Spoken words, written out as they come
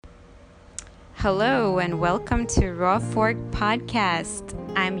Hello and welcome to Raw Fork Podcast.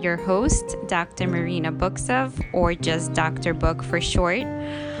 I'm your host, Dr. Marina Buksov, or just Dr. Book for short.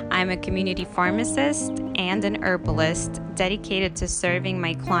 I'm a community pharmacist and an herbalist dedicated to serving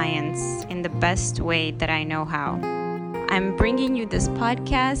my clients in the best way that I know how. I'm bringing you this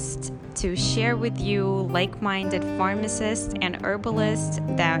podcast to share with you like-minded pharmacists and herbalists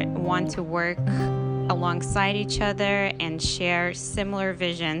that want to work alongside each other and share similar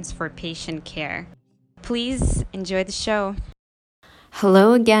visions for patient care. Please enjoy the show.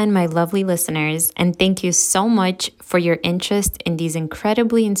 Hello again, my lovely listeners, and thank you so much for your interest in these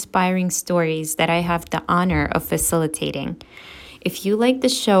incredibly inspiring stories that I have the honor of facilitating. If you like the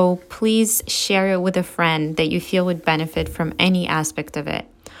show, please share it with a friend that you feel would benefit from any aspect of it.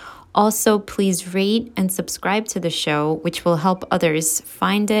 Also, please rate and subscribe to the show, which will help others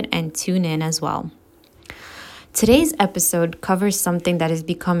find it and tune in as well. Today's episode covers something that is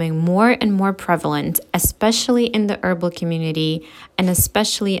becoming more and more prevalent, especially in the herbal community and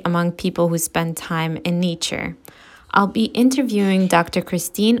especially among people who spend time in nature. I'll be interviewing Dr.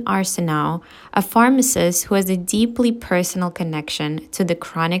 Christine Arseneau, a pharmacist who has a deeply personal connection to the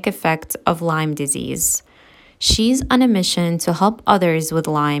chronic effects of Lyme disease. She's on a mission to help others with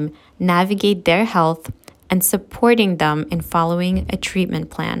Lyme navigate their health and supporting them in following a treatment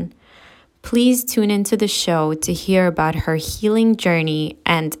plan. Please tune into the show to hear about her healing journey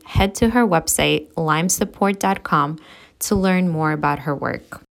and head to her website, lymesupport.com, to learn more about her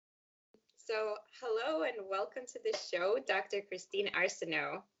work. So, hello and welcome to the show, Dr. Christine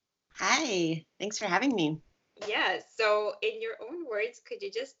Arseneau. Hi, thanks for having me. Yeah, so in your own words, could you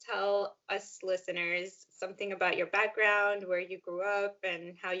just tell us listeners something about your background, where you grew up,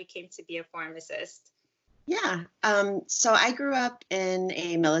 and how you came to be a pharmacist? Yeah, so I grew up in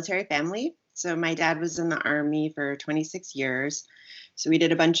a military family. So my dad was in the Army for 26 years. So we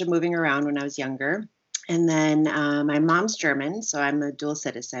did a bunch of moving around when I was younger. And then my mom's German, so I'm a dual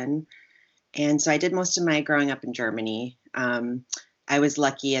citizen. And so I did most of my growing up in Germany. I was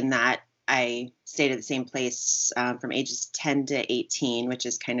lucky in that I stayed at the same place from ages 10 to 18, which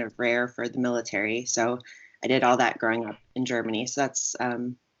is kind of rare for the military. So I did all that growing up in Germany. So that's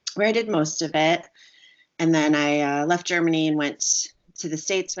where I did most of it. And then I left Germany and went to the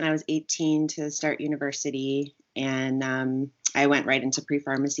States when I was 18 to start university. And I went right into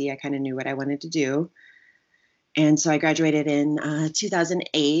pre-pharmacy. I kind of knew what I wanted to do. And so I graduated in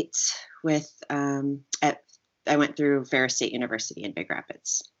 2008 I went through Ferris State University in Big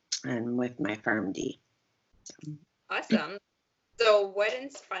Rapids and with my PharmD. So. Awesome. So what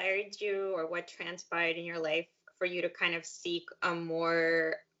inspired you or what transpired in your life for you to kind of seek a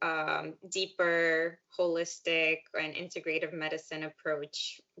more deeper, holistic, and integrative medicine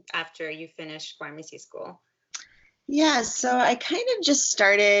approach after you finished pharmacy school? Yeah, so I kind of just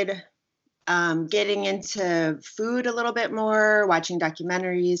started getting into food a little bit more, watching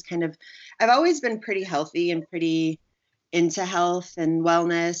documentaries, I've always been pretty healthy and pretty into health and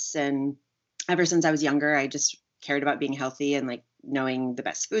wellness. And ever since I was younger, I just cared about being healthy and like knowing the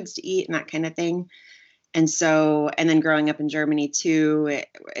best foods to eat and that kind of thing. And then growing up in Germany too,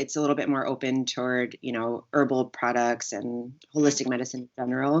 it's a little bit more open toward, herbal products and holistic medicine in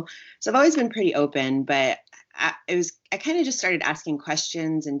general. So I've always been pretty open, but I kind of just started asking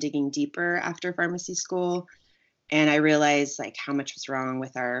questions and digging deeper after pharmacy school. And I realized like how much was wrong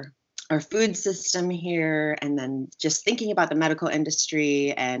with our food system here. And then just thinking about the medical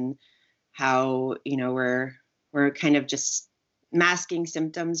industry and how, we're kind of just masking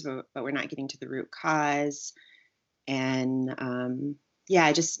symptoms, but we're not getting to the root cause. And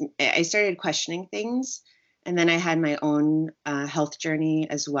I started questioning things. And then I had my own health journey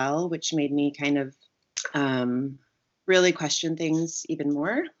as well, which made me kind of really question things even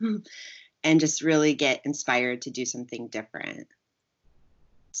more and just really get inspired to do something different.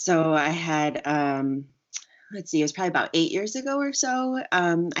 So I had, it was probably about 8 years ago or so,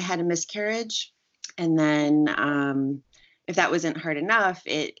 I had a miscarriage. And then if that wasn't hard enough,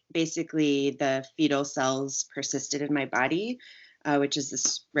 the fetal cells persisted in my body, which is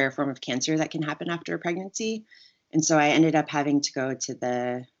this rare form of cancer that can happen after a pregnancy. And so I ended up having to go to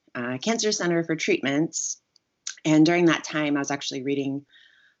the cancer center for treatments. And during that time, I was actually reading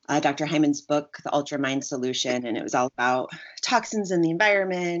Dr. Hyman's book, The Ultra Mind Solution, and it was all about toxins in the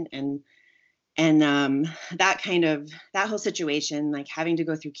environment and that whole situation, like having to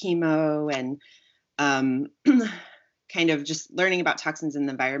go through chemo and kind of just learning about toxins in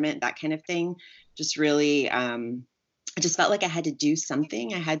the environment, that kind of thing, just really, I just felt like I had to do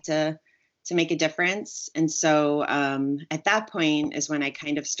something. I had to make a difference. And so at that point is when I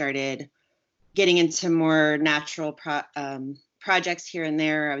kind of started getting into more natural projects here and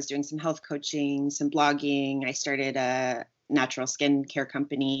there. I was doing some health coaching, some blogging. I started a natural skin care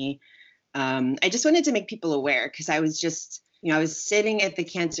company. I just wanted to make people aware because I was just, I was sitting at the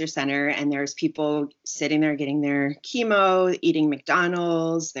cancer center and there's people sitting there getting their chemo, eating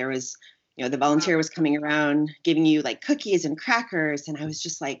McDonald's. There was, the volunteer was coming around giving you like cookies and crackers. And I was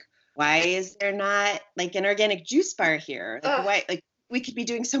just like, why is there not like an organic juice bar here? Like, why, like we could be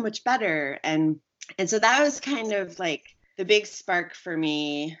doing so much better. And so that was kind of like the big spark for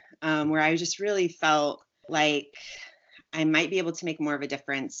me, where I just really felt like I might be able to make more of a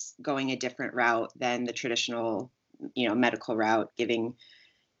difference going a different route than the traditional, medical route, giving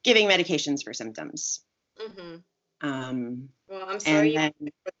medications for symptoms. Mm-hmm. Well, I'm sorry you went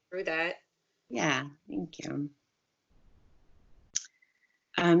through that. Yeah, thank you.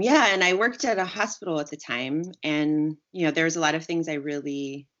 And I worked at a hospital at the time, and there was a lot of things I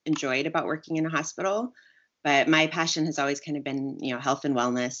really enjoyed about working in a hospital, but my passion has always kind of been, health and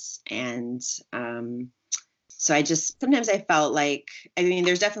wellness, and so sometimes I felt like,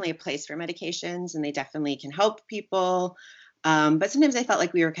 there's definitely a place for medications and they definitely can help people. But sometimes I felt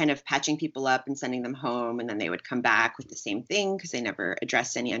like we were kind of patching people up and sending them home, and then they would come back with the same thing because they never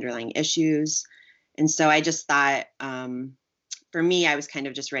addressed any underlying issues. And so I just thought, for me, I was kind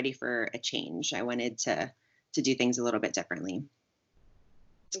of just ready for a change. I wanted to do things a little bit differently.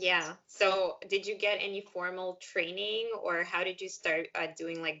 Yeah. So did you get any formal training, or how did you start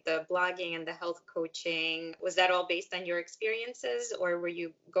doing like the blogging and the health coaching? Was that all based on your experiences, or were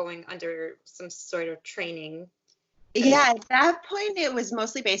you going under some sort of training? Yeah, at that point, it was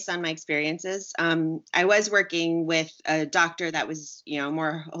mostly based on my experiences. I was working with a doctor that was,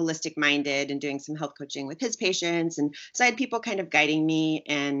 more holistic minded and doing some health coaching with his patients. And so I had people kind of guiding me,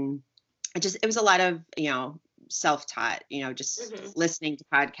 and it was a lot of, self-taught, just listening to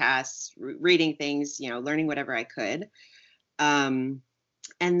podcasts, reading things, learning whatever I could. And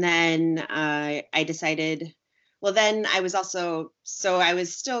then I decided, well, then I was also, so I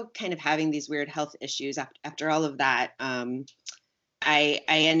was still kind of having these weird health issues after all of that. I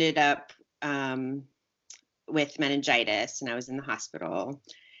ended up with meningitis, and I was in the hospital.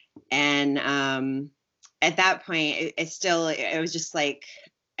 And at that point, it was just like,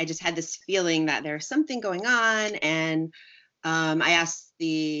 I just had this feeling that there's something going on. And I asked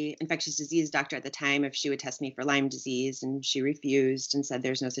the infectious disease doctor at the time if she would test me for Lyme disease, and she refused and said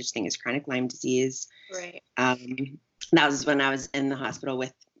there's no such thing as chronic Lyme disease. Right. That was when I was in the hospital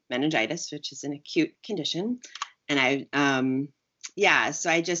with meningitis, which is an acute condition. And so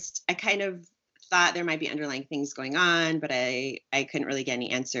I kind of thought there might be underlying things going on, but I couldn't really get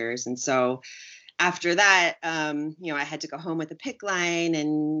any answers. And so after that, I had to go home with a PICC line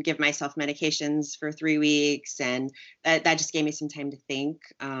and give myself medications for 3 weeks. And that just gave me some time to think.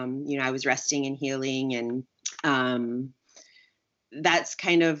 I was resting and healing. And that's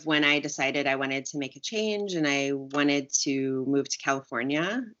kind of when I decided I wanted to make a change, and I wanted to move to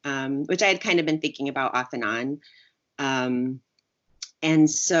California, which I had kind of been thinking about off and on. And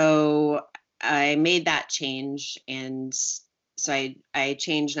so I made that change. And so I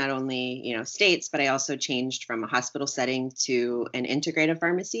changed not only, states, but I also changed from a hospital setting to an integrative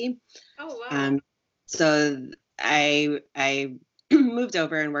pharmacy. Oh, wow. So I moved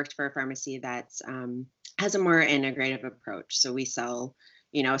over and worked for a pharmacy that has a more integrative approach. So we sell,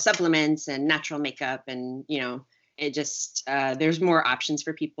 supplements and natural makeup, and, it just, there's more options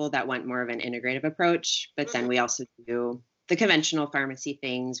for people that want more of an integrative approach. But then we also do the conventional pharmacy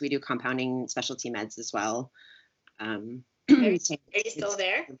things. We do compounding specialty meds as well. Are you still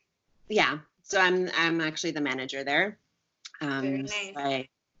there? Yeah. So I'm actually the manager there. Very nice. So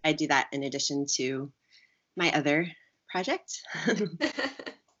I do that in addition to my other project.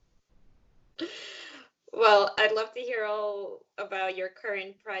 Well, I'd love to hear all about your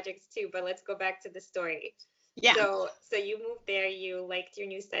current projects too, but let's go back to the story. Yeah. So you moved there, you liked your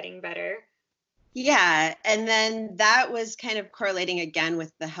new setting better. Yeah. And then that was kind of correlating again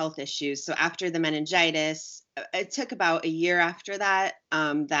with the health issues. So after the meningitis, it took about a year after that,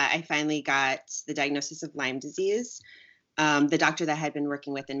 that I finally got the diagnosis of Lyme disease. The doctor that I had been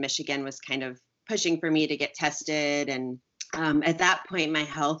working with in Michigan was kind of pushing for me to get tested. And at that point, my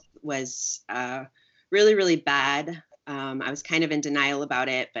health was really, really bad. I was kind of in denial about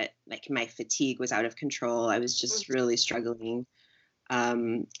it, but like my fatigue was out of control. I was just really struggling.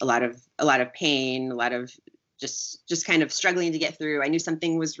 A lot of pain, a lot of just kind of struggling to get through. I knew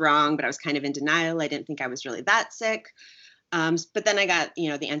something was wrong, but I was kind of in denial. I didn't think I was really that sick. But then I got,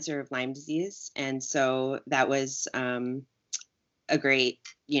 the answer of Lyme disease. And so that was a great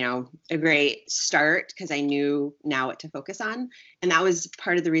start, because I knew now what to focus on. And that was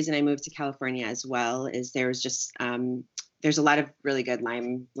part of the reason I moved to California as well, is there was just there's a lot of really good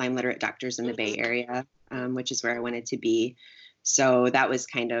Lyme literate doctors in the Bay Area, which is where I wanted to be. So that was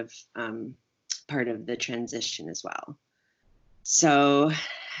kind of part of the transition as well. So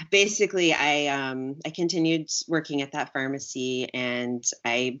basically, I continued working at that pharmacy, and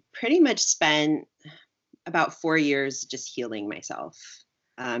I pretty much spent about 4 years just healing myself,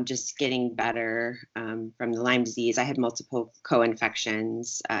 just getting better from the Lyme disease. I had multiple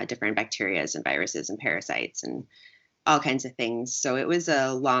co-infections, different bacterias and viruses and parasites and all kinds of things. So it was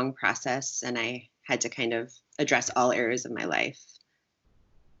a long process, and I had to kind of address all areas of my life.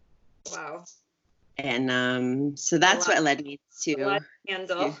 Wow. And so that's what led me to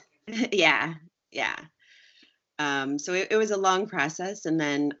handle. Yeah. So it was a long process, and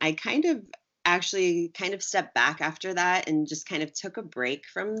then I kind of stepped back after that and just kind of took a break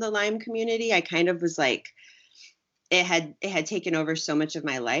from the Lyme community. I kind of was like, it had taken over so much of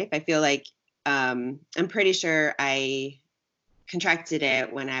my life. I feel like I'm pretty sure I contracted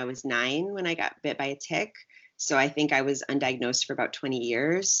it when I was 9 when I got bit by a tick. So I think I was undiagnosed for about 20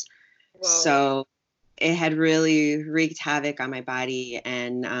 years. Whoa. So it had really wreaked havoc on my body,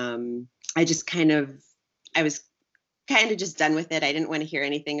 and I was kind of just done with it. I didn't want to hear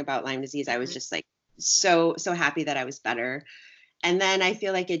anything about Lyme disease. I was just like so happy that I was better. And then I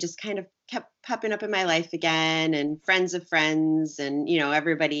feel like it just kind of kept popping up in my life again, and friends of friends, and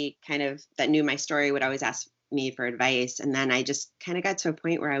everybody kind of that knew my story would always ask me for advice. And then I just kind of got to a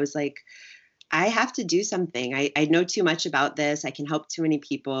point where I was like, I have to do something. I know too much about this. I can help too many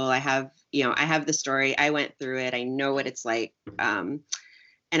people. I have the story. I went through it. I know what it's like. And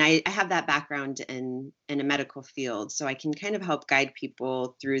I have that background in a medical field, so I can kind of help guide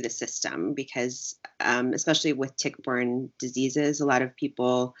people through the system, because especially with tick-borne diseases, a lot of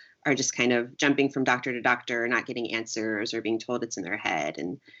people are just kind of jumping from doctor to doctor, not getting answers, or being told it's in their head,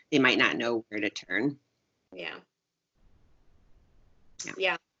 and they might not know where to turn. Yeah.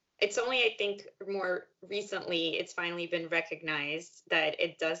 It's only, I think, more recently it's finally been recognized that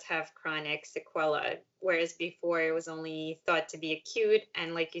it does have chronic sequela, whereas before it was only thought to be acute.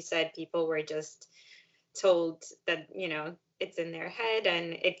 And like you said, people were just told that, it's in their head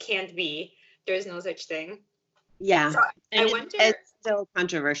and it can't be. There's no such thing. Yeah. So I wonder, it's still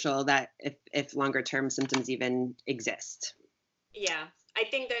controversial that if longer term symptoms even exist. Yeah. I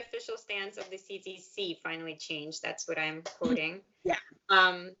think the official stance of the CDC finally changed. That's what I'm quoting. Yeah.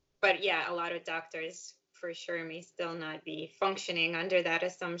 But yeah, a lot of doctors for sure may still not be functioning under that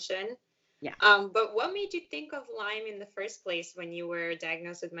assumption. Yeah. But what made you think of Lyme in the first place when you were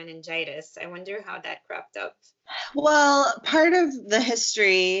diagnosed with meningitis? I wonder how that cropped up. Well, part of the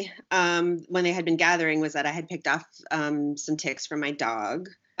history when they had been gathering was that I had picked off some ticks from my dog.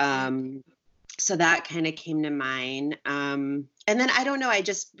 So that kind of came to mind. And then I don't know, I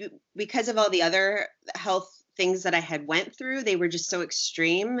just, because of all the other health things that I had went through, they were just so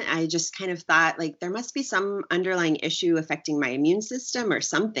extreme. I just kind of thought like there must be some underlying issue affecting my immune system or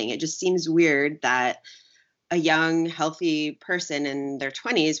something. It just seems weird that a young, healthy person in their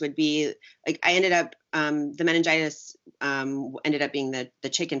 20s would be like, I ended up, the meningitis ended up being the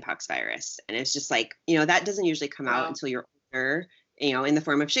chickenpox virus. And it's just like, that doesn't usually come out until you're older, in the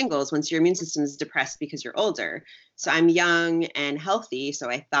form of shingles, once your immune system is depressed because you're older. So I'm young and healthy. So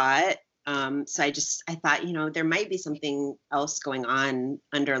I thought, I thought, there might be something else going on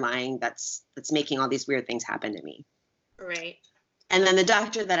underlying that's making all these weird things happen to me. Right. And then the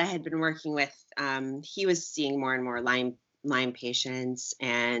doctor that I had been working with, he was seeing more and more Lyme patients,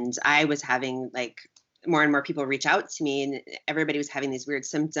 and I was having like more and more people reach out to me, and everybody was having these weird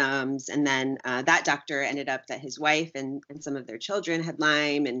symptoms. And then that doctor ended up that his wife and some of their children had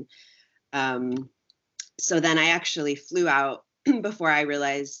Lyme. And so then I actually flew out before I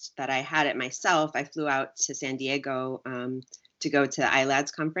realized that I had it myself. I flew out to San Diego to go to the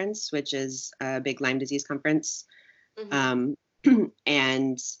ILADS conference, which is a big Lyme disease conference. Mm-hmm.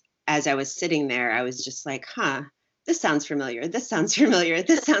 And as I was sitting there, I was just like, this sounds familiar. This sounds familiar.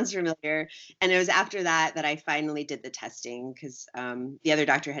 This sounds familiar. And it was after that I finally did the testing, because the other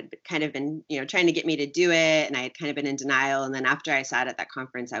doctor had kind of been, trying to get me to do it. And I had kind of been in denial. And then after I sat at that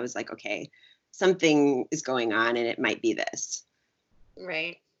conference, I was like, okay, something is going on and it might be this.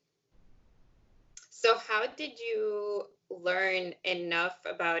 Right. So how did you learn enough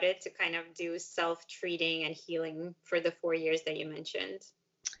about it to kind of do self-treating and healing for the 4 years that you mentioned?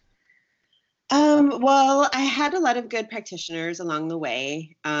 Well, I had a lot of good practitioners along the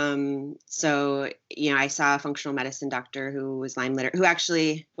way. So, I saw a functional medicine doctor who was Lyme literate, who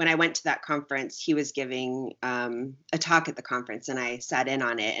actually, when I went to that conference, he was giving a talk at the conference, and I sat in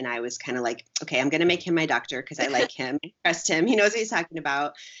on it, and I was kind of like, okay, I'm going to make him my doctor because I like him, I trust him, he knows what he's talking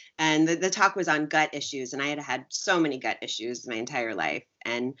about. And the talk was on gut issues, and I had so many gut issues my entire life.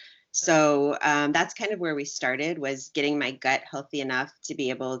 And so that's kind of where we started, was getting my gut healthy enough to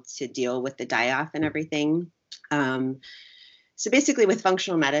be able to deal with the die-off and everything. So basically with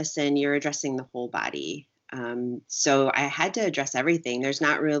functional medicine, you're addressing the whole body. So I had to address everything. There's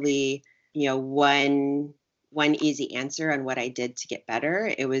not really, one easy answer on what I did to get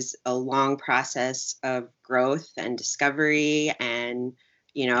better. It was a long process of growth and discovery. And,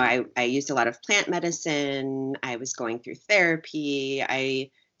 I used a lot of plant medicine. I was going through therapy. I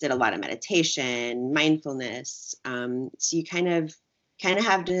did a lot of meditation, mindfulness. So you kind of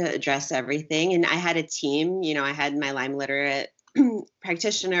have to address everything. And I had a team, I had my Lyme literate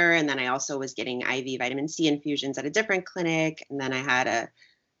practitioner, and then I also was getting IV vitamin C infusions at a different clinic. And then I had a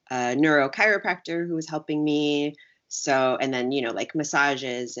neurochiropractor who was helping me. So, and then, like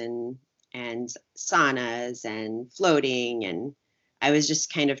massages and saunas and floating. And I was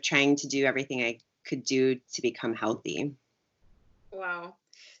just kind of trying to do everything I could do to become healthy. Wow.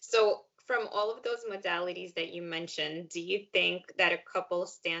 So from all of those modalities that you mentioned, do you think that a couple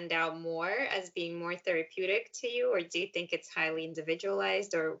stand out more as being more therapeutic to you, or do you think it's highly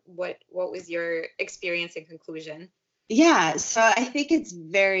individualized, or what was your experience and conclusion? Yeah, so I think it's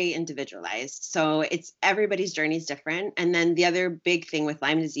very individualized. So it's everybody's journey is different. And then the other big thing with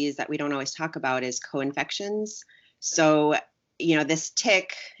Lyme disease that we don't always talk about is co-infections. So, this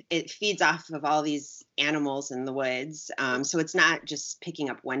tick, it feeds off of all these animals in the woods. So it's not just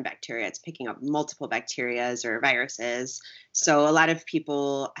picking up one bacteria, it's picking up multiple bacterias or viruses. So a lot of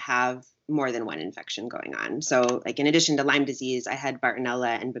people have more than one infection going on. So like in addition to Lyme disease, I had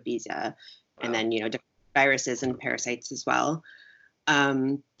Bartonella and Babesia, and then, different viruses and parasites as well.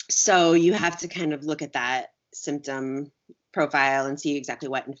 So you have to kind of look at that symptom profile and see exactly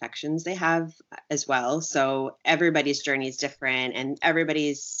what infections they have as well. So everybody's journey is different, and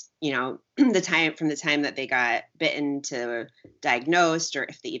everybody's, the time that they got bitten to diagnosed, or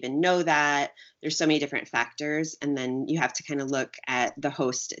if they even know that. There's so many different factors. And then you have to kind of look at the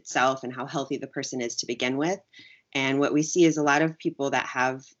host itself and how healthy the person is to begin with. And what we see is a lot of people that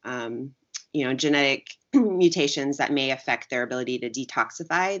have, genetic mutations that may affect their ability to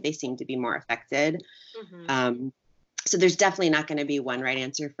detoxify, they seem to be more affected. Mm-hmm. So there's definitely not going to be one right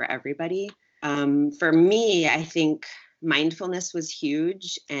answer for everybody. For me, I think mindfulness was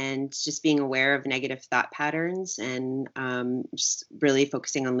huge, and just being aware of negative thought patterns, and just really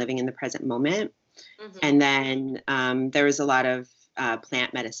focusing on living in the present moment. Mm-hmm. And then there was a lot of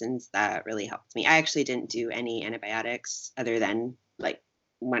plant medicines that really helped me. I actually didn't do any antibiotics other than like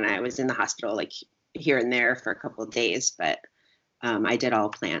when I was in the hospital, like here and there for a couple of days, but I did all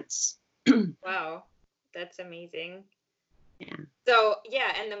plants. Wow, that's amazing. Yeah. So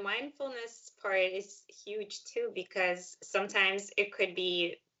yeah, and the mindfulness part is huge too, because sometimes it could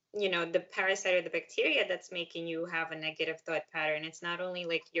be, the parasite or the bacteria that's making you have a negative thought pattern. It's not only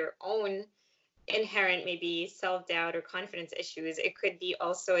like your own inherent maybe self-doubt or confidence issues. It could be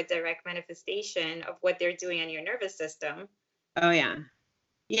also a direct manifestation of what they're doing on your nervous system. Oh yeah.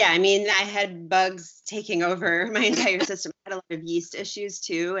 Yeah, I mean, I had bugs taking over my entire system. I had a lot of yeast issues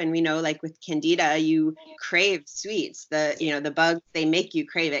too. And we know, like with Candida, you crave sweets. The bugs, they make you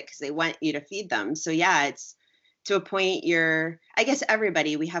crave it because they want you to feed them. So yeah, it's to a point I guess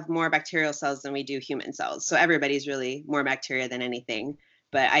we have more bacterial cells than we do human cells. So everybody's really more bacteria than anything.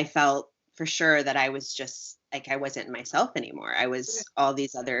 But I felt for sure that I was just like, I wasn't myself anymore. I was all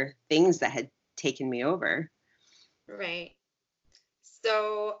these other things that had taken me over. Right.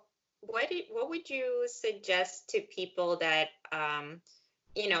 So what would you suggest to people that,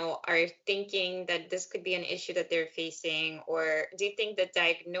 are thinking that this could be an issue that they're facing? Or do you think the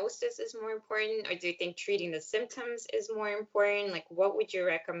diagnosis is more important? Or do you think treating the symptoms is more important? Like, what would you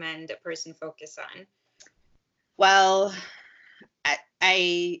recommend a person focus on? Well,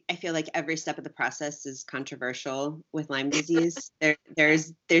 I feel like every step of the process is controversial with Lyme disease.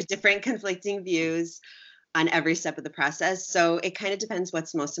 There's different conflicting views on every step of the process. So it kind of depends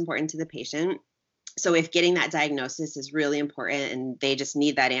what's most important to the patient. So if getting that diagnosis is really important and they just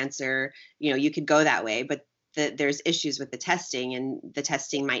need that answer, you could go that way. But there's issues with the testing, and the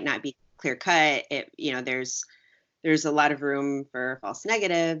testing might not be clear cut. There's a lot of room for false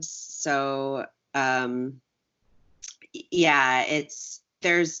negatives. So yeah,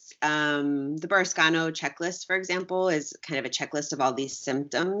 there's the Arseneau checklist, for example, is kind of a checklist of all these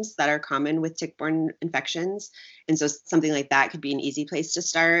symptoms that are common with tick-borne infections. And so something like that could be an easy place to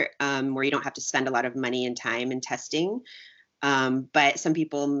start, where you don't have to spend a lot of money and time in testing. But some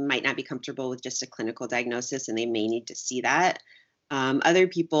people might not be comfortable with just a clinical diagnosis, and they may need to see that. Other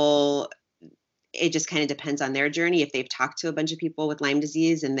people, it just kind of depends on their journey. If they've talked to a bunch of people with Lyme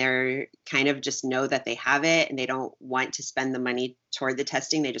disease and they're kind of just know that they have it and they don't want to spend the money toward the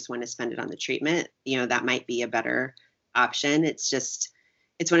testing, they just want to spend it on the treatment, that might be a better option.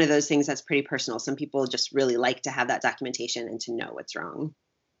 It's one of those things that's pretty personal. Some people just really like to have that documentation and to know what's wrong.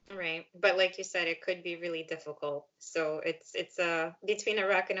 Right. But like you said, it could be really difficult. So it's between a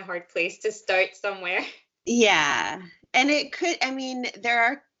rock and a hard place to start somewhere. Yeah. And it could, I mean,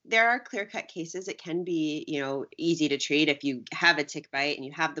 there are clear-cut cases. It can be, easy to treat if you have a tick bite and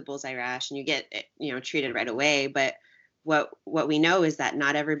you have the bullseye rash and you get it, treated right away. But what we know is that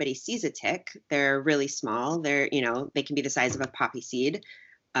not everybody sees a tick. They're really small. They can be the size of a poppy seed.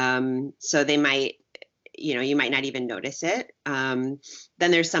 So they might, you might not even notice it. Then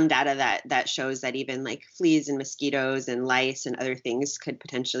there's some data that shows that even like fleas and mosquitoes and lice and other things could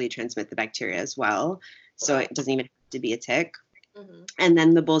potentially transmit the bacteria as well. So it doesn't even have to be a tick. Mm-hmm. And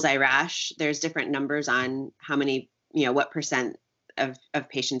then the bullseye rash, there's different numbers on how many, what percent of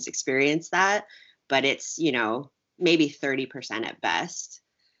patients experience that, but it's, maybe 30% at best.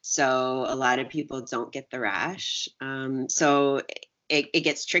 So a lot of people don't get the rash. So it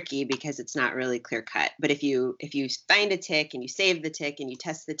gets tricky because it's not really clear cut. But if you find a tick and you save the tick and you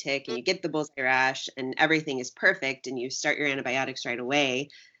test the tick and you get the bullseye rash and everything is perfect and you start your antibiotics right away,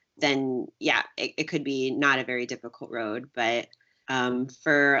 then yeah, it could be not a very difficult road. But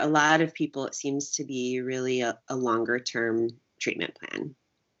for a lot of people, it seems to be really a longer term treatment plan.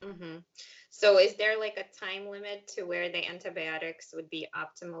 Mm-hmm. So is there like a time limit to where the antibiotics would be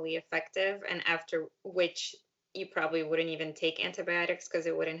optimally effective and after which you probably wouldn't even take antibiotics because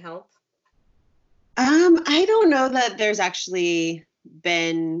it wouldn't help? I don't know that there's actually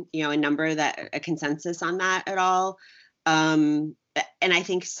been, a consensus on that at all. And I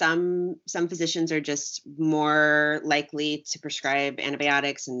think some physicians are just more likely to prescribe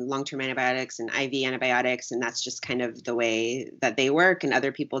antibiotics and long-term antibiotics and IV antibiotics, and that's just kind of the way that they work. And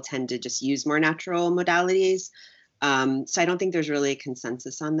other people tend to just use more natural modalities. So I don't think there's really a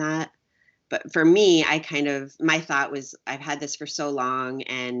consensus on that. But for me, my thought was I've had this for so long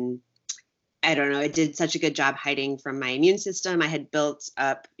and I don't know, it did such a good job hiding from my immune system. I had built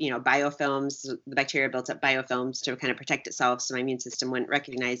up, biofilms. The bacteria built up biofilms to kind of protect itself so my immune system wouldn't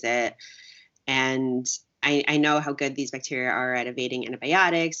recognize it. And I know how good these bacteria are at evading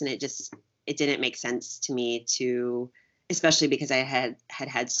antibiotics. And it didn't make sense to me especially because I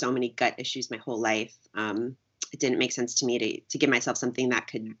had so many gut issues my whole life. It didn't make sense to me to give myself something that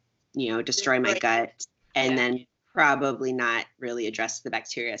could, destroy my gut and then probably not really address the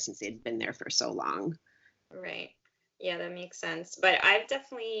bacteria since they'd been there for so long. Right. Yeah, that makes sense. But I've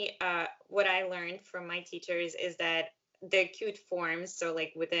definitely, what I learned from my teachers is that the acute forms, so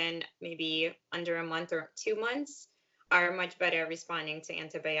like within maybe under a month or 2 months, are much better responding to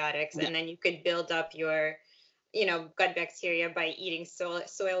antibiotics. Yeah. And then you could build up your, gut bacteria by eating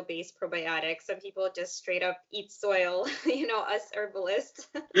soil-based probiotics. Some people just straight up eat soil, us herbalists.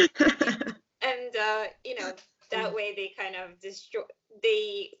 And, that way they kind of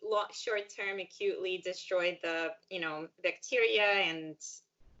short-term acutely destroy the, bacteria and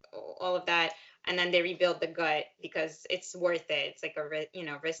all of that. And then they rebuild the gut because it's worth it. It's like a,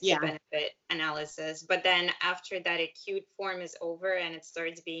 risk to benefit analysis. But then after that acute form is over and it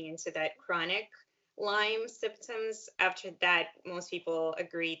starts being into that chronic Lyme symptoms, after that, most people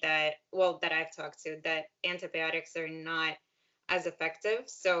agree that I've talked to, that antibiotics are not as effective.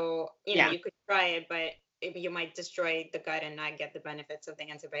 So, you could try it, but you might destroy the gut and not get the benefits of the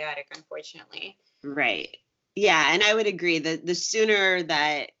antibiotic, unfortunately. Right. Yeah. And I would agree that the sooner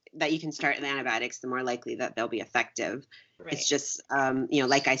that you can start the antibiotics, the more likely that they'll be effective. Right. It's just,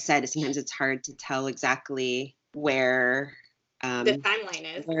 like I said, sometimes it's hard to tell exactly where the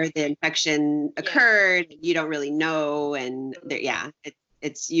timeline is, where the infection occurred. Yeah. You don't really know. And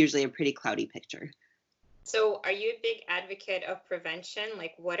it's usually a pretty cloudy picture. So are you a big advocate of prevention?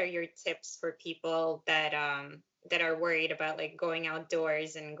 Like, what are your tips for people that are worried about like going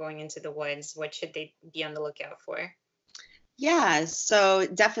outdoors and going into the woods? What should they be on the lookout for? Yeah, so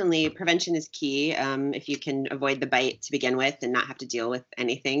definitely prevention is key. If you can avoid the bite to begin with and not have to deal with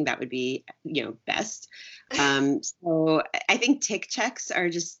anything, that would be, best. So I think tick checks are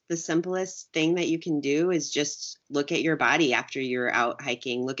just the simplest thing that you can do is just look at your body after you're out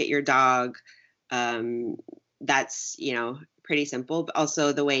hiking, look at your dog. That's, pretty simple, but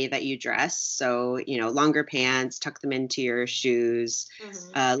also the way that you dress. So, longer pants, tuck them into your shoes,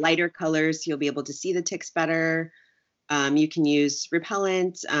 lighter colors, you'll be able to see the ticks better. You can use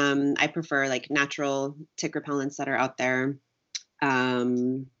repellent. I prefer like natural tick repellents that are out there.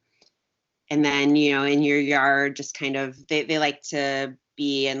 And then, in your yard, just kind of, they like to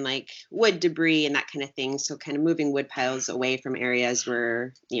be in like wood debris and that kind of thing. So kind of moving wood piles away from areas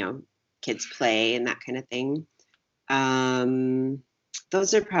where, kids play and that kind of thing.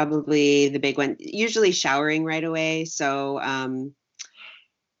 Those are probably the big ones. Usually showering right away. So,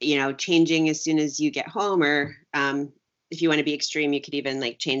 changing as soon as you get home, or if you want to be extreme, you could even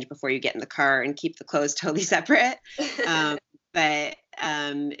like change before you get in the car and keep the clothes totally separate. But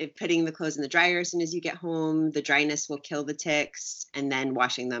if putting the clothes in the dryer as soon as you get home, the dryness will kill the ticks, and then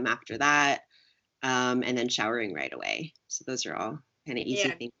washing them after that, and then showering right away. So those are all kind of easy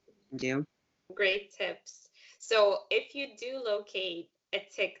things you can do. Great tips. So if you do locate a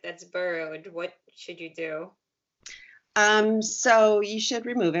tick that's burrowed, what should you do? So you should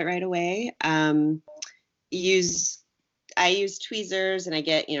remove it right away. I use tweezers, and I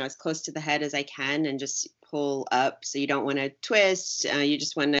get, as close to the head as I can and just pull up. So you don't want to twist. You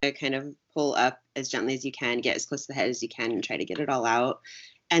just want to kind of pull up as gently as you can, get as close to the head as you can, and try to get it all out.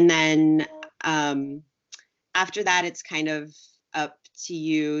 And then after that, it's kind of up to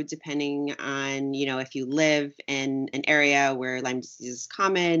you, depending on, if you live in an area where Lyme disease is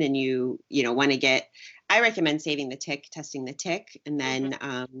common and you want to get, I recommend saving the tick, testing the tick. And then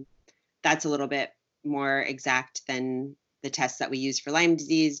that's a little bit more exact than the tests that we use for Lyme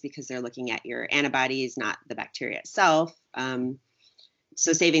disease, because they're looking at your antibodies, not the bacteria itself. So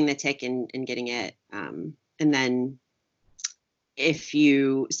saving the tick and getting it. And then if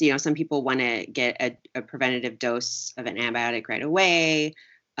you see, some people want to get a preventative dose of an antibiotic right away.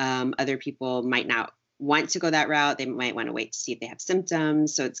 Other people might not want to go that route. They might want to wait to see if they have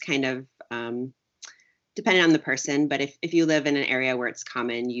symptoms. So it's kind of depending on the person. But if you live in an area where it's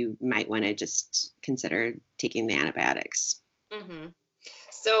common, you might want to just consider taking the antibiotics. Mm-hmm.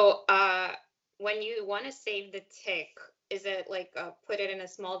 So when you want to save the tick, is it like put it in a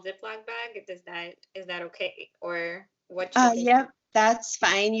small Ziploc bag? Is that okay? Or what should Yep, that's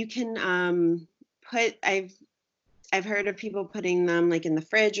fine. You can I've heard of people putting them like in the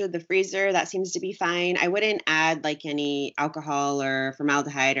fridge or the freezer. That seems to be fine. I wouldn't add like any alcohol or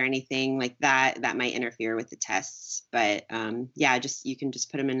formaldehyde or anything like that. That might interfere with the tests. But you can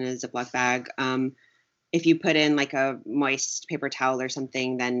just put them in a Ziploc bag. If you put in like a moist paper towel or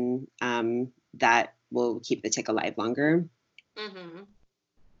something, then that will keep the tick alive longer. Mm-hmm.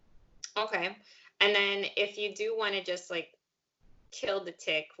 Okay. And then if you do want to just like kill the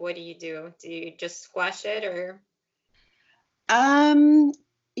tick, what do you do? Do you just squash it, or? I'm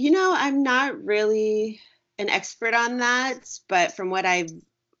not really an expert on that, but from what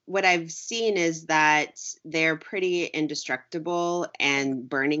I've seen is that they're pretty indestructible, and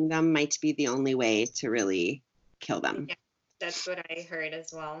burning them might be the only way to really kill them. Yeah, that's what I heard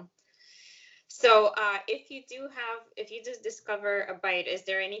as well. So if you just discover a bite, is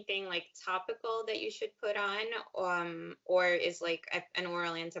there anything like topical that you should put on, or is like an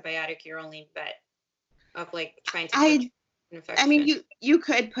oral antibiotic your only bet of like trying to control infection? I mean, you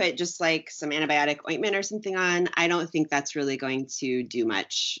could put just like some antibiotic ointment or something on. I don't think that's really going to do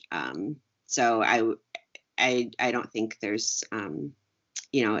much. So I don't think there's,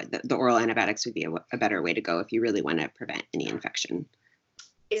 the oral antibiotics would be a better way to go if you really want to prevent any infection.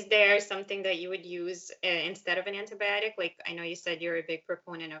 Is there something that you would use instead of an antibiotic? Like, I know you said you're a big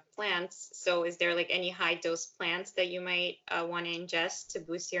proponent of plants. So is there like any high dose plants that you might want to ingest to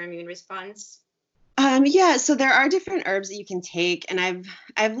boost your immune response? So there are different herbs that you can take, and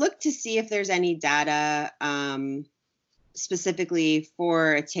I've looked to see if there's any data specifically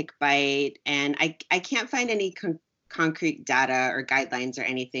for a tick bite, and I can't find any concrete data or guidelines or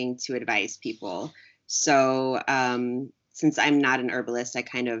anything to advise people. So since I'm not an herbalist, I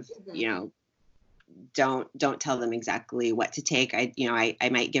kind of don't tell them exactly what to take. I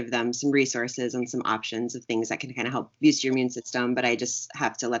might give them some resources and some options of things that can kind of help boost your immune system, but I just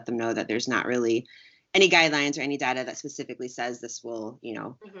have to let them know that there's not really any guidelines or any data that specifically says this will,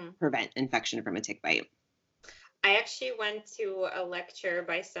 prevent infection from a tick bite. I actually went to a lecture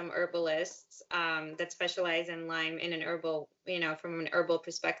by some herbalists that specialize in Lyme in an herbal, from an herbal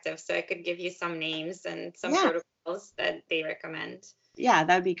perspective. So I could give you some names and some protocols that they recommend. Yeah,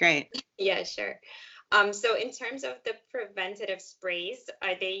 that would be great. Yeah, sure. So in terms of the preventative sprays,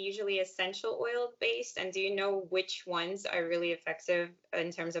 are they usually essential oil based? And do you know which ones are really effective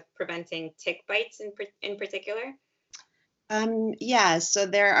in terms of preventing tick bites in particular? So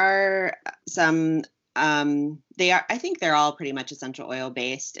there are some, I think they're all pretty much essential oil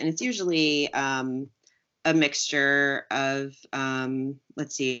based, and it's usually a mixture of,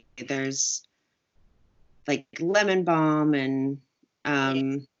 there's like lemon balm and,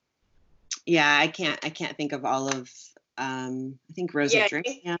 I can't think of all of I think Yeah,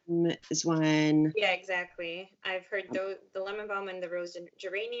 rosodrimium is one. yeah, exactly. I've heard the lemon balm and the rose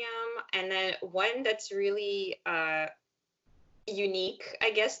geranium, and then one that's really unique,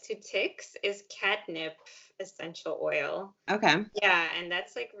 I guess, to ticks is catnip essential oil. Okay. Yeah, and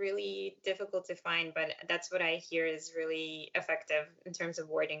that's like really difficult to find, but that's what I hear is really effective in terms of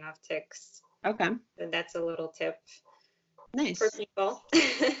warding off ticks. Okay. And that's a little tip for Nice. people.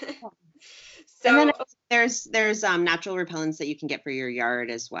 And then So, there's natural repellents that you can get for your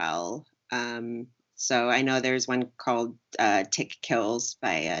yard as well. So I know there's one called Tick Kills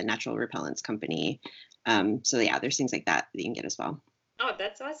by a natural repellents company. So yeah, there's things like that you can get as well. oh,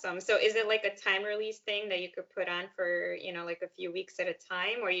 that's awesome. So is it like a time release thing that you could put on for, like a few weeks at a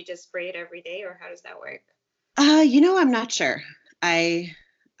time, or you just spray it every day, or how does that work? I'm not sure. I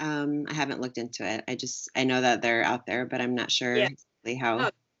haven't looked into it. I know that they're out there, but I'm not sure Yeah. exactly how. No,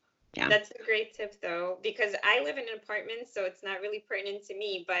 Yeah. that's a great tip though, because I live in an apartment, so it's not really pertinent to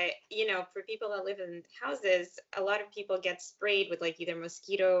me. But for people that live in houses, a lot of people get sprayed with like either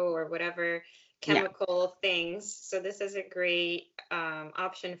mosquito or whatever Yeah. chemical things. So this is a great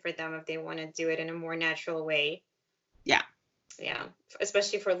option for them if they want to do it in a more natural way. Yeah. Yeah,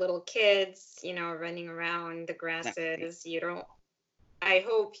 especially for little kids, running around the Definitely. grasses. I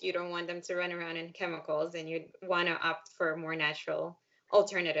hope you don't want them to run around in chemicals, and you'd want to opt for a more natural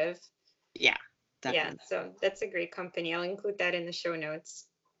alternative. Yeah. Yeah, Definitely. so that's a great company. I'll include that in the show notes.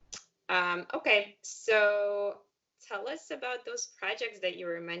 Okay, so tell us about those projects that you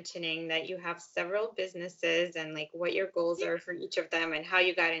were mentioning, that you have several businesses, and like what your goals are for each of them and how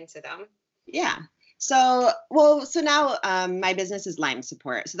you got into them. Yeah. So now my business is Lyme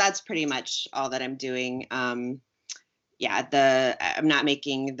support. So that's pretty much all that I'm doing. Yeah, I'm not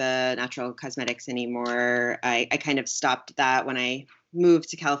making the natural cosmetics anymore. I kind of stopped that when I moved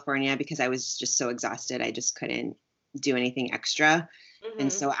to California because I was just so exhausted. I just couldn't do anything extra. And Mm-hmm.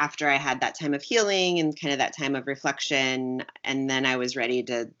 so after I had that time of healing and kind of that time of reflection, and then I was ready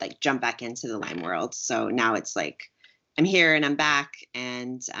to like jump back into the Lyme world. So now it's like I'm here and I'm back.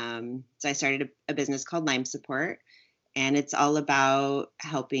 And so I started a business called Lyme Support, and it's all about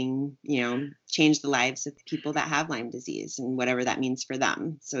helping change the lives of people that have Lyme disease and whatever that means for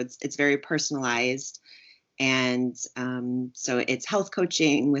them. So it's very personalized, and so it's health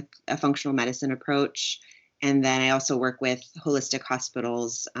coaching with a functional medicine approach. And then I also work with holistic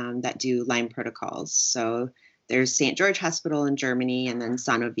hospitals that do Lyme protocols. So there's St. George Hospital in Germany, and then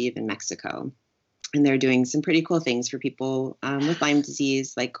Sanoviv in Mexico, and they're doing some pretty cool things for people with Lyme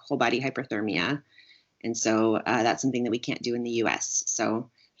disease, like whole body hyperthermia. And so that's something that we can't do in the U.S.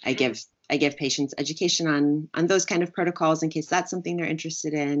 So I give patients education on those kind of protocols in case that's something they're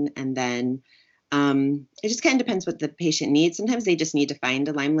interested in. And then it just kind of depends what the patient needs. Sometimes they just need to find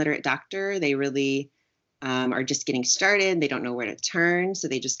a Lyme literate doctor. They really are just getting started. They don't know where to turn. So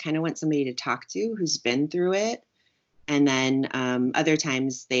they just kind of want somebody to talk to who's been through it. And then other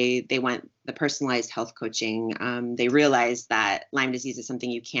times they want the personalized health coaching. They realize that Lyme disease is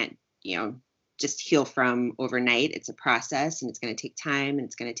something you can't, just heal from overnight. It's a process, and it's going to take time, and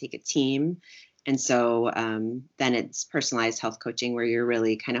it's going to take a team. And so then it's personalized health coaching, where you're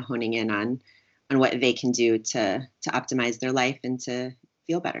really kind of honing in on what they can do to optimize their life and to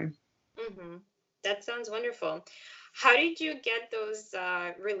feel better. Mm-hmm. That sounds wonderful. How did you get those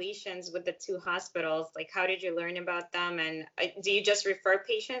relations with the two hospitals? Like, how did you learn about them? And do you just refer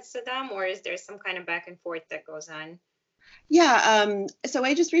patients to them, or is there some kind of back and forth that goes on? Yeah. So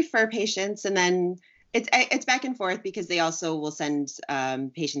I just refer patients, and then it's back and forth because they also will send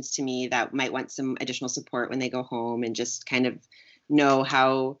patients to me that might want some additional support when they go home and just kind of know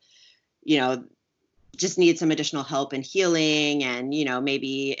how, just need some additional help in healing, and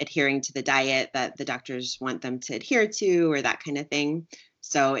maybe adhering to the diet that the doctors want them to adhere to, or that kind of thing.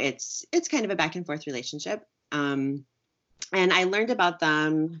 So it's kind of a back and forth relationship. And I learned about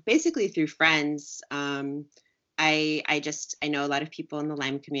them basically through friends. I know a lot of people in the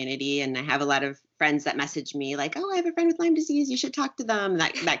Lyme community, and I have a lot of friends that message me like, "Oh, I have a friend with Lyme disease. You should talk to them."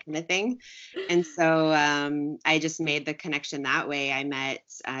 That kind of thing. And so I just made the connection that way. I met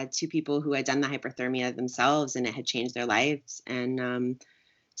two people who had done the hyperthermia themselves, and it had changed their lives. And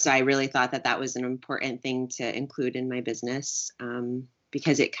so I really thought that was an important thing to include in my business,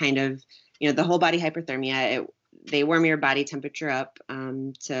 because it kind of, the whole body hyperthermia, they warm your body temperature up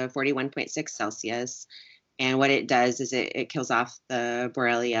to 41.6 Celsius. And what it does is it kills off the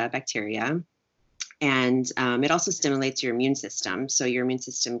Borrelia bacteria. And it also stimulates your immune system. So your immune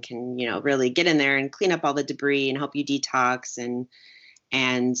system can, really get in there and clean up all the debris and help you detox. And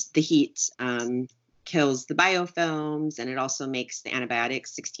the heat kills the biofilms, and it also makes the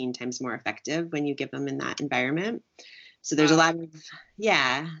antibiotics 16 times more effective when you give them in that environment. So there's a lot of,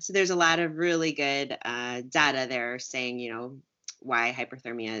 so there's a lot of really good data there saying, why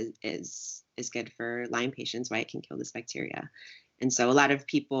hyperthermia is good for Lyme patients, why it can kill this bacteria. And so a lot of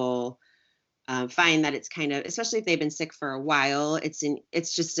people find that it's kind of, especially if they've been sick for a while,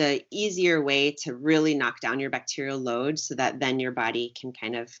 it's just a easier way to really knock down your bacterial load so that then your body can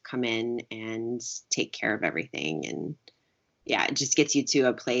kind of come in and take care of everything. And it just gets you to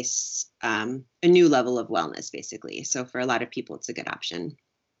a place, a new level of wellness, basically. So for a lot of people, it's a good option.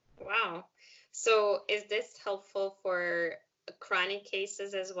 Wow. So is this helpful for chronic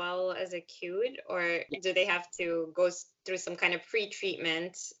cases as well as acute, or do they have to go through some kind of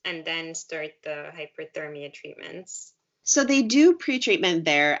pre-treatment and then start the hyperthermia treatments? So they do pre-treatment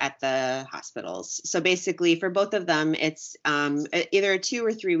there at the hospitals. So basically for both of them, it's either a 2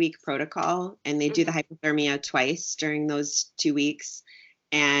 or 3 week protocol, and they do the hypothermia twice during those 2 weeks.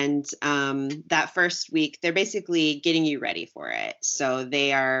 And that first week, they're basically getting you ready for it. So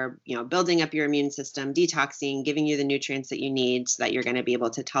they are, building up your immune system, detoxing, giving you the nutrients that you need so that you're going to be able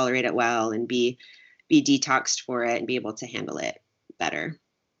to tolerate it well and be detoxed for it and be able to handle it better.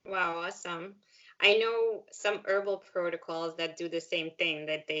 Wow, awesome. I know some herbal protocols that do the same thing,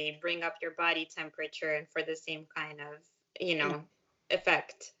 that they bring up your body temperature and for the same kind of,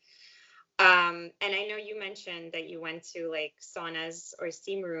 effect. And I know you mentioned that you went to like saunas or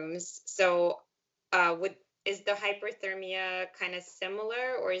steam rooms. So is the hyperthermia kind of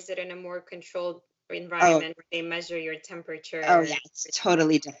similar, or is it in a more controlled environment where they memeasure your temperature? Oh yeah, it's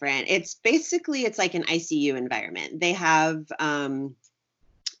totally different. It's like an ICU environment. They have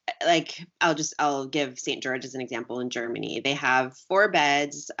I'll give St. George as an example. In Germany, they have 4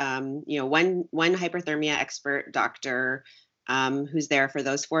 beds, one hyperthermia expert doctor who's there for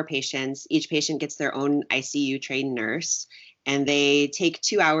those 4 patients. Each patient gets their own ICU trained nurse, and they take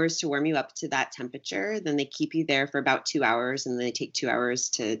 2 hours to warm you up to that temperature. Then they keep you there for about 2 hours, and then they take 2 hours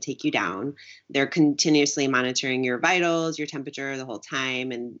to take you down. They're continuously monitoring your vitals, your temperature the whole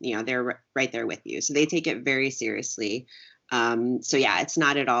time, and they're right there with you. So they take it very seriously. It's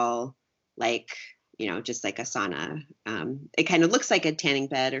not at all like, just like a sauna. It kind of looks like a tanning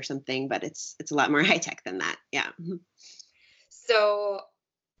bed or something, but it's a lot more high tech than that. Yeah. So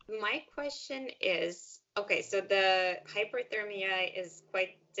my question is, okay, so the hyperthermia is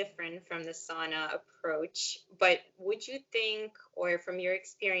quite different from the sauna approach, but would you think, or from your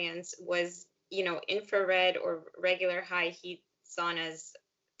experience, was, infrared or regular high heat saunas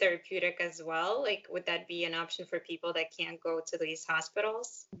therapeutic as well? Like, would that be an option for people that can't go to these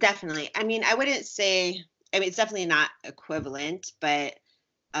hospitals? Definitely. I mean, I wouldn't say, it's definitely not equivalent, but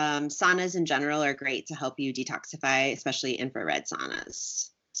saunas in general are great to help you detoxify, especially infrared saunas.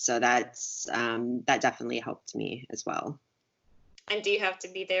 So that definitely helped me as well. And do you have to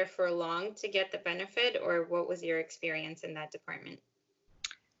be there for long to get the benefit, or what was your experience in that department?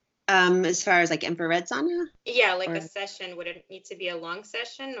 As far as like infrared sauna? Yeah, like a session, would it need to be a long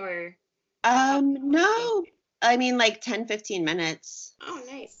session, or? No, I mean like 10, 15 minutes. Oh,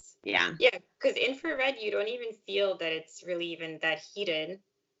 nice. Yeah. Yeah, because infrared, you don't even feel that it's really even that heated.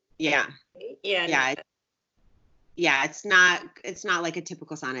 Yeah. Yeah. Yeah. Yeah, it's not like a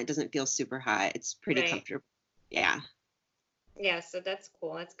typical sauna. It doesn't feel super hot. It's pretty comfortable. Yeah. Yeah, so that's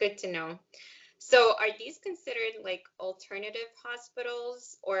cool. That's good to know. So are these considered like alternative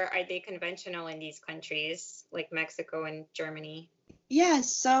hospitals, or are they conventional in these countries like Mexico and Germany? Yeah,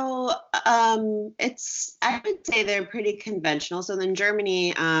 so I would say they're pretty conventional. So in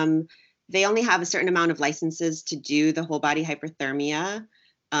Germany, they only have a certain amount of licenses to do the whole body hyperthermia.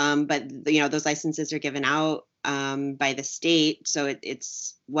 But those licenses are given out by the state, so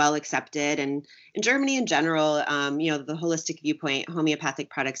it's well accepted. And in Germany in general, the holistic viewpoint, homeopathic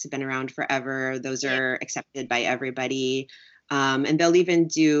products have been around forever. Those are accepted by everybody. And they'll even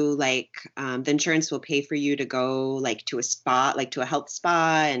do like the insurance will pay for you to go like to a spa, like to a health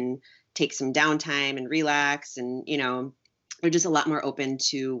spa, and take some downtime and relax. And they're just a lot more open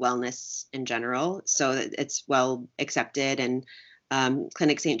to wellness in general, so it's well accepted. And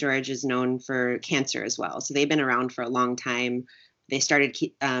Clinic St. George is known for cancer as well. So they've been around for a long time. They started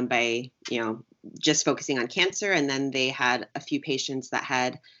by, just focusing on cancer. And then they had a few patients that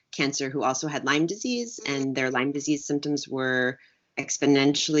had cancer who also had Lyme disease. And their Lyme disease symptoms were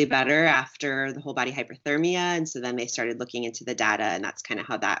exponentially better after the whole body hyperthermia. And so then they started looking into the data, and that's kind of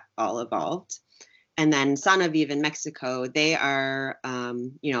how that all evolved. And then Sanaviv in Mexico, they are,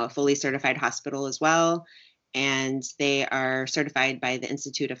 a fully certified hospital as well. And they are certified by the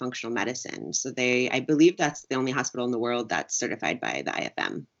Institute of Functional Medicine. So I believe that's the only hospital in the world that's certified by the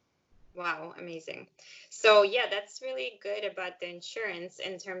IFM. Wow, amazing. So yeah, that's really good about the insurance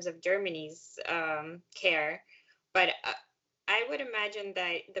in terms of Germany's care. But I would imagine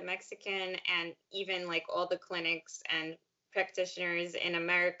that the Mexican and even like all the clinics and practitioners in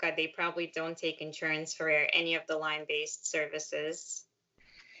America, they probably don't take insurance for any of the Lyme-based services.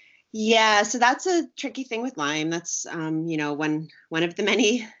 Yeah, so that's a tricky thing with Lyme. That's one of the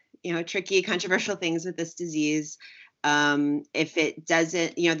many tricky, controversial things with this disease. If it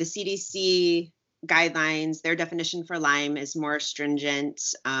doesn't, the CDC guidelines, their definition for Lyme is more stringent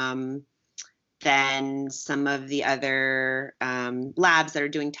than some of the other labs that are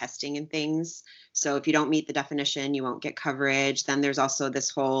doing testing and things. So if you don't meet the definition, you won't get coverage. Then there's also this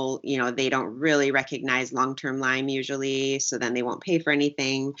whole, they don't really recognize long-term Lyme usually, so then they won't pay for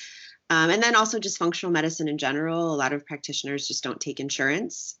anything. And then also just functional medicine in general. A lot of practitioners just don't take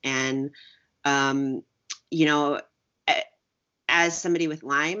insurance. And, you know, as somebody with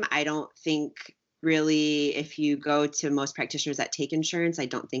Lyme, I don't think really if you go to most practitioners that take insurance, I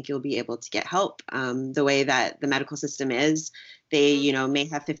don't think you'll be able to get help. The way that the medical system is, they, may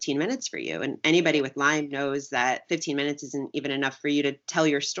have 15 minutes for you. And anybody with Lyme knows that 15 minutes isn't even enough for you to tell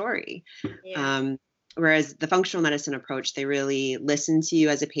your story. Yeah. Whereas the functional medicine approach, they really listen to you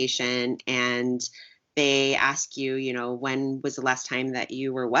as a patient and they ask you, when was the last time that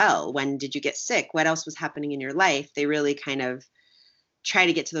you were well? When did you get sick? What else was happening in your life? They really kind of try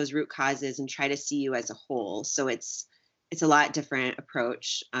to get to those root causes and try to see you as a whole. So it's a lot different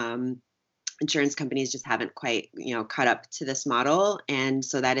approach. Insurance companies just haven't quite, caught up to this model. And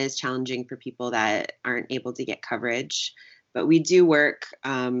so that is challenging for people that aren't able to get coverage. But we do work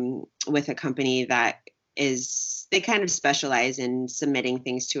with a company that they kind of specialize in submitting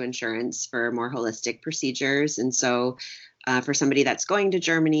things to insurance for more holistic procedures. And so for somebody that's going to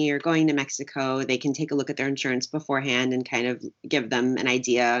Germany or going to Mexico, they can take a look at their insurance beforehand and kind of give them an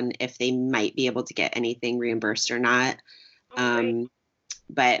idea on if they might be able to get anything reimbursed or not.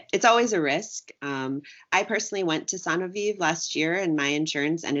 But it's always a risk. I personally went to Sanoviv last year and my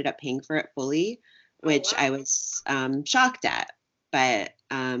insurance ended up paying for it fully, which I was shocked at. But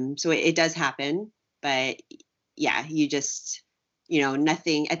so it does happen. But yeah, you just,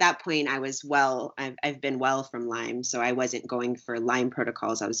 nothing at that point. I was well, I've been well from Lyme. So I wasn't going for Lyme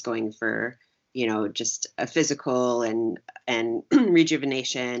protocols. I was going for, just a physical and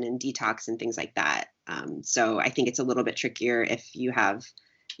rejuvenation and detox and things like that. So I think it's a little bit trickier if you have,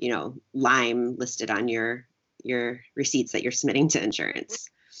 Lyme listed on your receipts that you're submitting to insurance.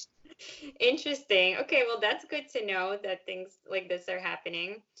 Interesting. Okay, well, that's good to know that things like this are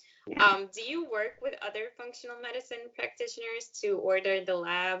happening. Yeah. Do you work with other functional medicine practitioners to order the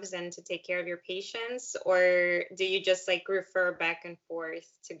labs and to take care of your patients, or do you just like refer back and forth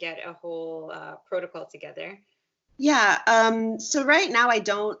to get a whole protocol together? Yeah. So right now I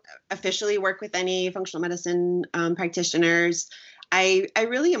don't officially work with any functional medicine practitioners. I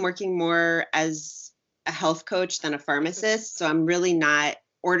really am working more as a health coach than a pharmacist. So I'm really not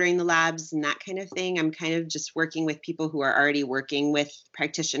ordering the labs and that kind of thing. I'm kind of just working with people who are already working with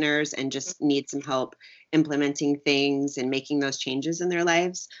practitioners and just need some help implementing things and making those changes in their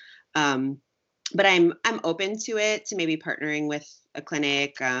lives. But I'm open to it, to maybe partnering with a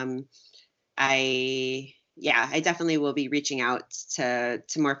clinic. I definitely will be reaching out to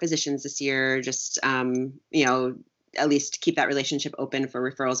more physicians this year, just, at least keep that relationship open for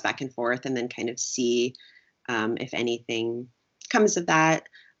referrals back and forth and then kind of see if anything comes of that.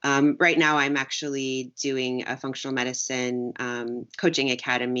 Right now, I'm actually doing a functional medicine coaching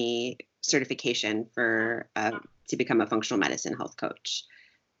academy certification to become a functional medicine health coach.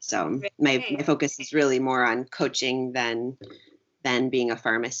 So my focus is really more on coaching than being a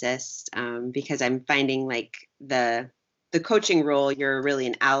pharmacist, because I'm finding like the coaching role, you're really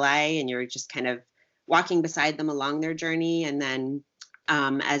an ally and you're just kind of walking beside them along their journey. And then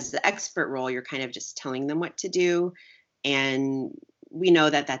as the expert role, you're kind of just telling them what to do. And we know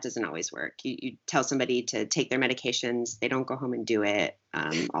that doesn't always work. You tell somebody to take their medications, they don't go home and do it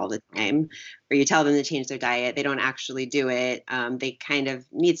all the time. Or you tell them to change their diet, they don't actually do it. They kind of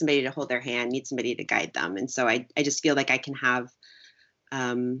need somebody to hold their hand, need somebody to guide them. And so I just feel like I can have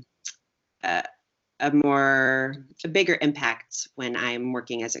a bigger impact when I'm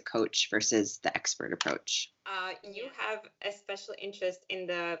working as a coach versus the expert approach. You have a special interest in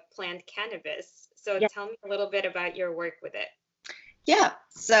the plant cannabis. So Yeah. Tell me a little bit about your work with it. Yeah.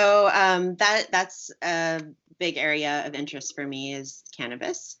 So that's a big area of interest for me is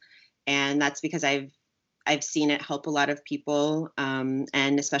cannabis. And that's because I've seen it help a lot of people,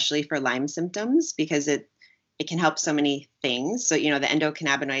 and especially for Lyme symptoms, because it can help so many things. So, the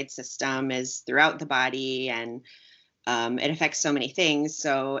endocannabinoid system is throughout the body and it affects so many things.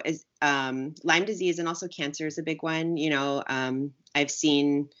 So Lyme disease and also cancer is a big one. I've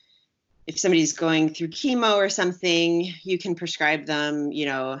seen if somebody's going through chemo or something, you can prescribe them,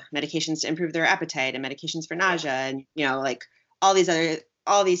 medications to improve their appetite and medications for nausea and, like all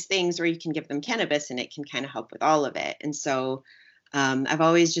these things where you can give them cannabis and it can kind of help with all of it. And so I've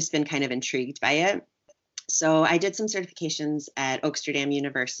always just been kind of intrigued by it. So I did some certifications at Oaksterdam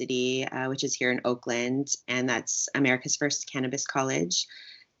University, which is here in Oakland, and that's America's first cannabis college.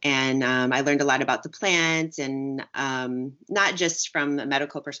 And I learned a lot about the plant, and not just from a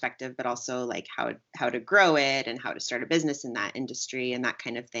medical perspective, but also like how to grow it and how to start a business in that industry and that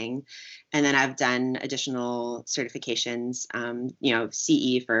kind of thing. And then I've done additional certifications,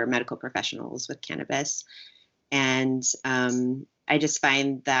 CE for medical professionals with cannabis. And I just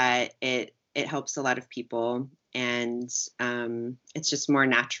find that it helps a lot of people, and it's just more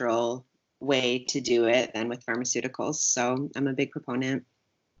natural way to do it than with pharmaceuticals. So I'm a big proponent.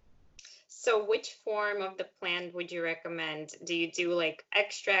 So which form of the plant would you recommend? Do you do like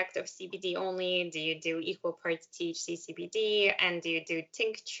extract of CBD only? Do you do equal parts THC CBD? And do you do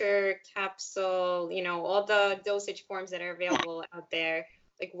tincture, capsule, all the dosage forms that are available out there?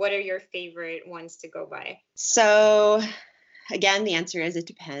 Like, what are your favorite ones to go by? So again, the answer is it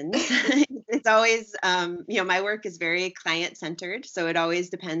depends. It's always, my work is very client centered. So it always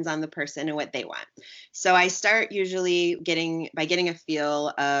depends on the person and what they want. So I start usually by getting a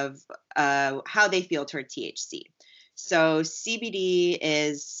feel of how they feel toward THC. So CBD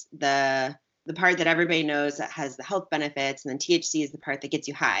is the part that everybody knows that has the health benefits. And then THC is the part that gets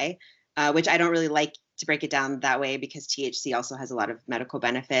you high, which I don't really like to break it down that way because THC also has a lot of medical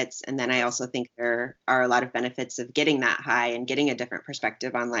benefits. And then I also think there are a lot of benefits of getting that high and getting a different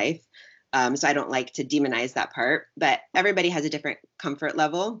perspective on life. So I don't like to demonize that part, but everybody has a different comfort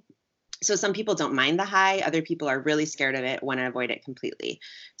level. So some people don't mind the high, other people are really scared of it, want to avoid it completely.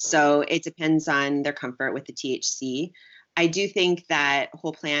 So it depends on their comfort with the THC. I do think that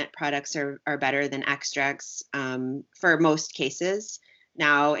whole plant products are better than extracts for most cases.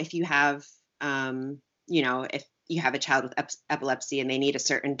 Now, if you have if you have a child with epilepsy and they need a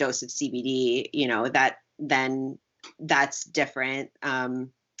certain dose of CBD, then that's different.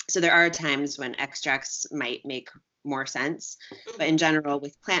 So there are times when extracts might make more sense, but in general,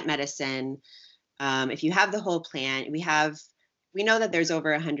 with plant medicine, if you have the whole plant, we know that there's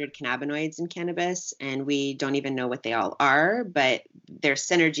over 100 cannabinoids in cannabis, and we don't even know what they all are, but there's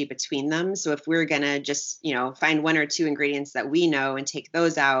synergy between them. So if we're gonna just find one or two ingredients that we know and take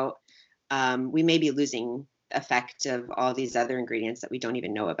those out, we may be losing effect of all these other ingredients that we don't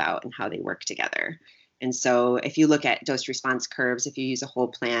even know about and how they work together. And so if you look at dose response curves, if you use a whole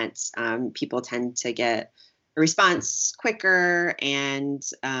plant, people tend to get a response quicker, and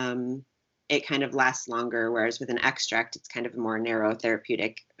it kind of lasts longer. Whereas with an extract, it's kind of a more narrow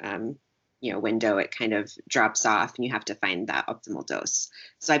therapeutic window. It kind of drops off and you have to find that optimal dose.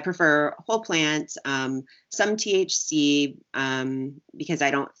 So I prefer whole plant, some THC, because I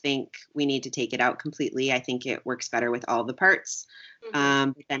don't think we need to take it out completely. I think it works better with all the parts.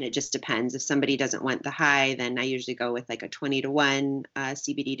 But then it just depends. If somebody doesn't want the high, then I usually go with like a 20-to-1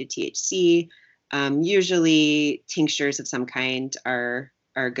 CBD to THC. Usually tinctures of some kind are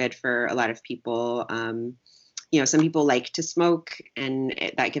good for a lot of people. Some people like to smoke,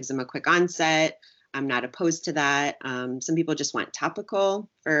 and that gives them a quick onset. I'm not opposed to that. Some people just want topical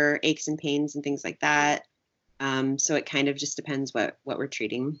for aches and pains and things like that. So it kind of just depends what we're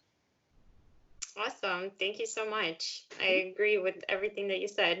treating. Awesome. Thank you so much. I agree with everything that you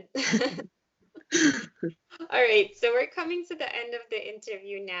said. All right, so we're coming to the end of the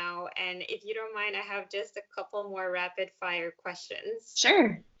interview now, and if you don't mind, I have just a couple more rapid fire questions.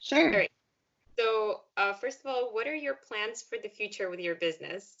 Sure. All right. So first of all, what are your plans for the future with your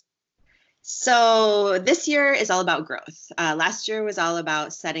business? So this year is all about growth. Last year was all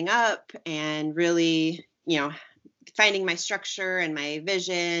about setting up and really, finding my structure and my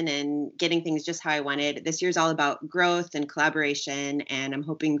vision and getting things just how I wanted. This year's all about growth and collaboration, and I'm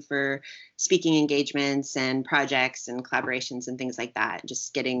hoping for speaking engagements and projects and collaborations and things like that.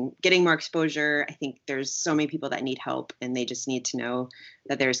 Just getting more exposure. I think there's so many people that need help, and they just need to know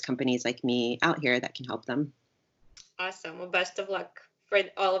that there's companies like me out here that can help them. Awesome. Well, best of luck for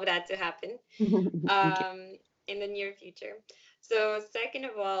all of that to happen in the near future. So second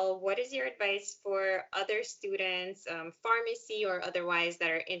of all, what is your advice for other students, pharmacy or otherwise, that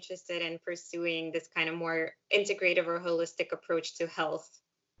are interested in pursuing this kind of more integrative or holistic approach to health?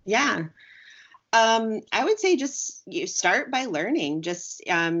 Yeah. I would say just you start by learning. Just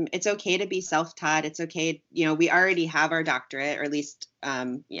it's okay to be self-taught. It's okay. We already have our doctorate, or at least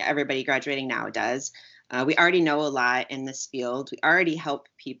everybody graduating now does. We already know a lot in this field. We already help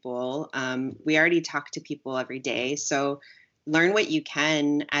people. We already talk to people every day. So learn what you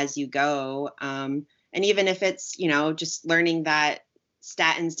can as you go. And even if it's, just learning that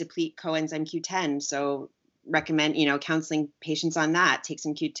statins deplete coenzyme Q10. So recommend, counseling patients on that, take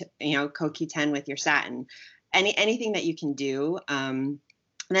some CoQ10 with your statin, anything that you can do.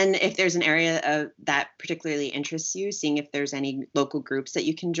 Then if there's an area that particularly interests you, seeing if there's any local groups that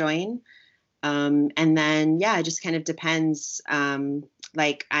you can join. And then, it just kind of depends.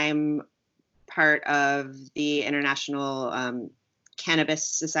 Like I'm part of the International Cannabis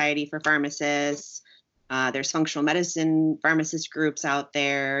Society for Pharmacists. There's functional medicine pharmacist groups out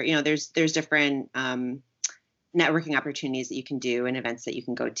there. There's different networking opportunities that you can do and events that you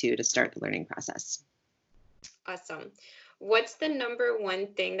can go to start the learning process. Awesome. What's the number one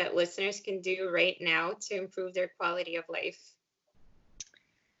thing that listeners can do right now to improve their quality of life?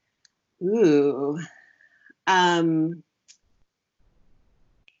 Ooh.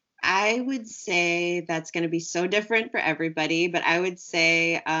 I would say that's going to be so different for everybody, but I would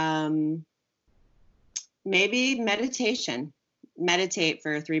say maybe meditation. Meditate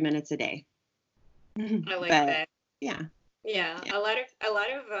for 3 minutes a day. I like that. Yeah. Yeah. A lot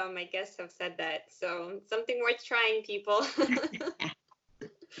of my guests have said that. So something worth trying, people.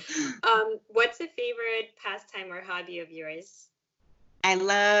 What's a favorite pastime or hobby of yours? I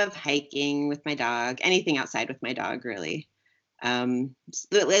love hiking with my dog. Anything outside with my dog, really.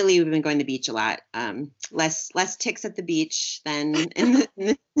 Lately we've been going to the beach a lot. Less ticks at the beach than than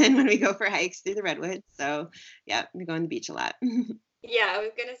when we go for hikes through the redwoods. So yeah, we go on the beach a lot. Yeah, I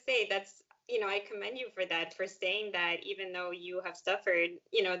was gonna say that's, I commend you for that, for saying that even though you have suffered,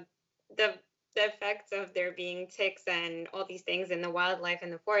 the effects of there being ticks and all these things in the wildlife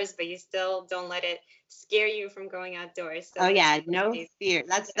in the forest, but you still don't let it scare you from going outdoors. So no fear.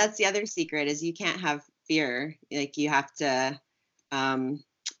 That's the other secret, is you can't have fear. Like you have to,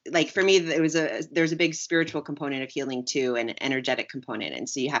 like for me, there's a big spiritual component of healing too, and an energetic component. And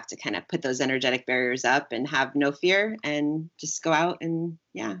so you have to kind of put those energetic barriers up and have no fear and just go out and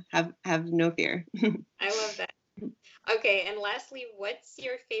have no fear. I love that. Okay. And lastly, what's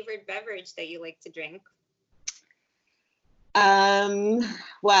your favorite beverage that you like to drink?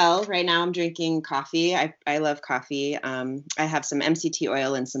 Well, right now I'm drinking coffee. I love coffee. I have some MCT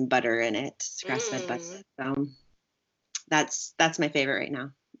oil and some butter in it, grass-fed butter. So that's my favorite right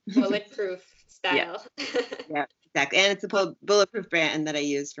now. Bulletproof style. Yeah, exactly. And it's a bulletproof brand that I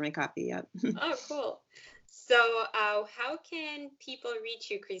use for my coffee. Yep. Oh, cool. So how can people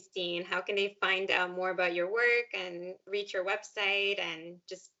reach you, Christine? How can they find out more about your work and reach your website and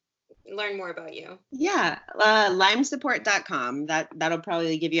just learn more about you? Yeah, lymesupport.com. That'll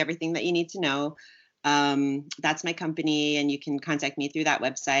probably give you everything that you need to know. That's my company, and you can contact me through that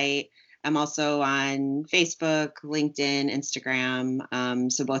website. I'm also on Facebook, LinkedIn,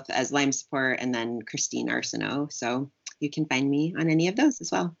 Instagram, so both as Lyme Support and then Christine Arseneau. So you can find me on any of those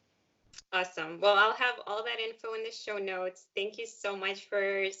as well. Awesome. Well, I'll have all that info in the show notes. Thank you so much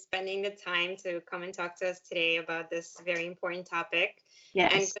for spending the time to come and talk to us today about this very important topic.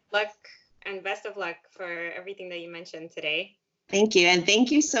 Yes. And good luck and best of luck for everything that you mentioned today. Thank you. And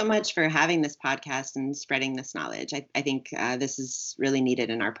thank you so much for having this podcast and spreading this knowledge. I think this is really needed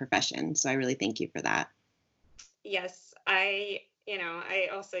in our profession. So I really thank you for that. Yes, I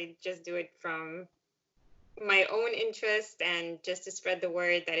also just do it from my own interest and just to spread the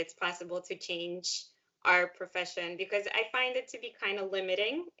word that it's possible to change our profession, because I find it to be kind of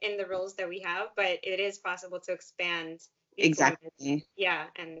limiting in the roles that we have, but it is possible to expand. Exactly. Yeah.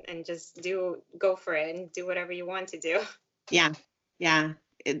 And just go for it and do whatever you want to do. Yeah.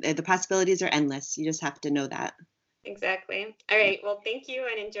 The possibilities are endless. You just have to know that. Exactly. All right. Well, thank you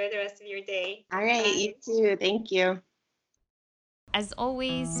and enjoy the rest of your day. All right. Bye. You too. Thank you. As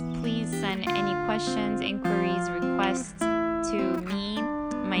always, please send any questions, inquiries, requests to me.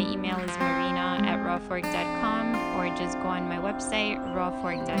 My email is marina@rawfork.com, or just go on my website,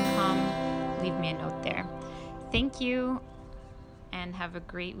 rawfork.com. Leave me a note there. Thank you and have a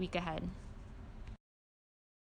great week ahead.